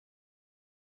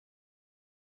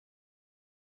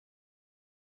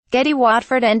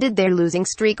GETTYWatford ended their losing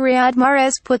streak. Riyad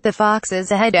Mahrez put the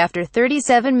Foxes ahead after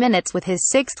 37 minutes with his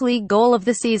sixth league goal of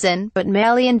the season, but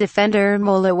Malian defender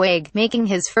Molla Wague, making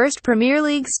his first Premier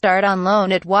League start on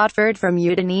loan at Watford from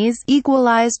Udinese,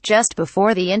 equalised just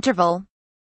before the interval.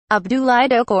 Abdoulaye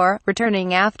Doucoure,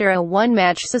 returning after a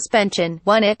one-match suspension,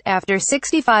 won it, after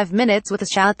 65 minutes with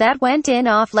a shot that went in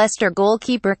off Leicester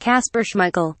goalkeeper Kasper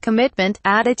Schmeichel. Commitment,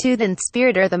 attitude and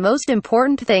spirit are the most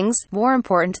important things, more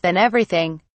important than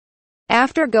everything.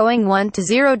 After going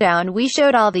 1-0 down, we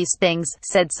showed all these things,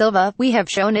 said Silva. We have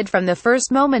shown it from the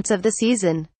first moments of the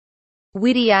season.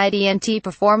 We didn't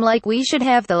perform like we should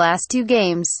have the last two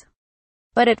games.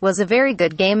 But it was a very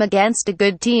good game against a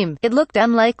good team. It looked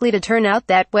unlikely to turn out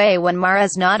that way when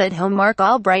Mahrez not at home. Mark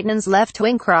Albrighton's left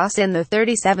wing cross in the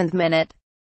 37th minute.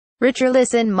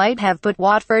 Richarlison might have put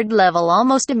Watford level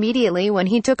almost immediately when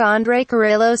he took Andre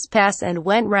Carrillo's pass and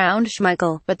went round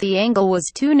Schmeichel, but the angle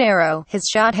was too narrow. His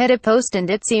shot hit a post and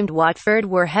it seemed Watford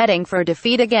were heading for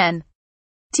defeat again.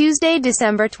 Tuesday,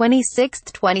 December 26,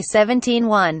 2017.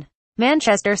 1.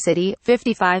 Manchester City,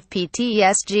 55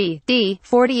 PTSG, D,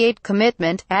 48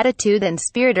 Commitment, attitude and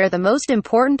spirit are the most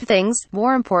important things,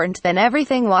 more important than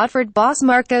everything. Watford boss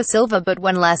Marco Silva. But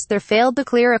when Leicester failed to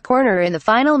clear a corner in the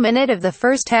final minute of the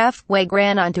first half, Wague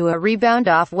ran onto a rebound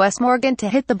off Wes Morgan to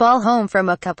hit the ball home from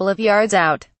a couple of yards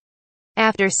out.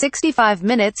 After 65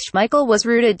 minutes, Schmeichel was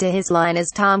rooted to his line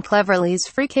as Tom Cleverley's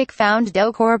free kick found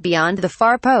Doucoure beyond the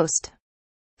far post.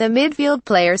 The midfield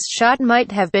player's shot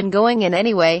might have been going in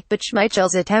anyway, but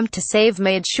Schmeichel's attempt to save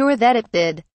made sure that it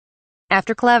did.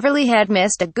 After Cleverley had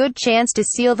missed a good chance to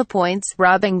seal the points,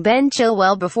 robbing Ben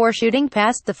Chilwell before shooting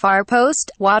past the far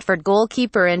post, Watford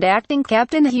goalkeeper and acting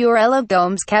captain Aurelio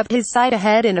Gomes kept his side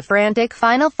ahead in a frantic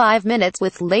final 5 minutes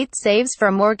with late saves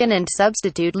from Morgan and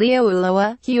substitute Leo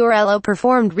Ulloa. Aurelio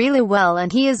performed really well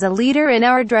and he is a leader in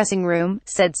our dressing room,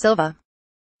 said Silva.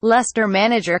 Leicester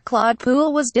manager Claude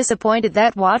Puel was disappointed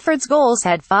that Watford's goals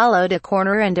had followed a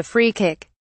corner and a free kick.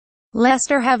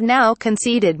 Leicester have now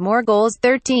conceded more goals,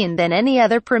 13, than any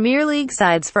other Premier League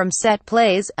sides from set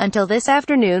plays. Until this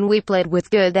afternoon we played with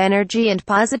good energy and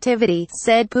positivity,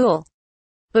 said Puel.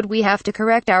 But we have to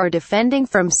correct our defending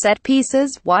from set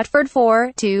pieces. Watford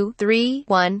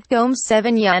 4-2-3-1, Gomes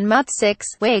 7, Janmaat 6,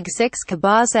 Wague 6,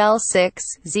 Cabasel 6,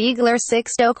 Ziegler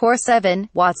 6, Doucoure 7,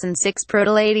 Watson 6,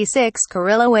 Prudhomme 86,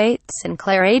 Carrillo 8,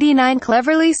 Sinclair 89,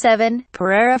 Cleverley 7,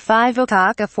 Pereira 5,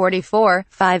 Okaka 44,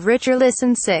 5,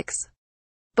 Richarlison 6.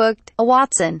 Booked, a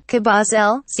Watson,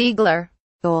 Cabasel, Ziegler.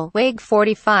 Goal, Wague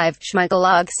 45,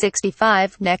 Schmeichel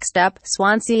 65. Next up,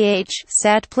 Swansea H,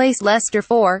 Sat Place Leicester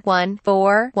 4-1,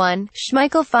 4-1,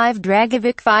 Schmeichel 5,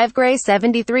 Dragovic 5, Gray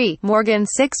 73, Morgan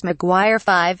 6, Maguire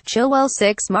 5, Chilwell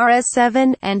 6, Mahrez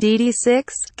 7, Ndidi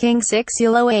 6, King 6,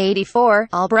 Ulloa 84,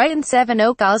 Albrighton 7,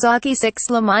 Okazaki 6,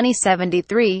 Lamani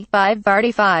 73, 5,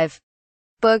 Vardy 5.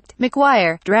 Booked,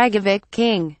 Maguire, Dragovic,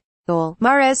 King. Goal,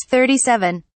 Mahrez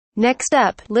 37. Next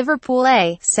up, Liverpool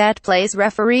A, Sat Place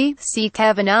referee, C.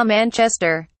 Kavanagh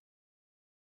Manchester.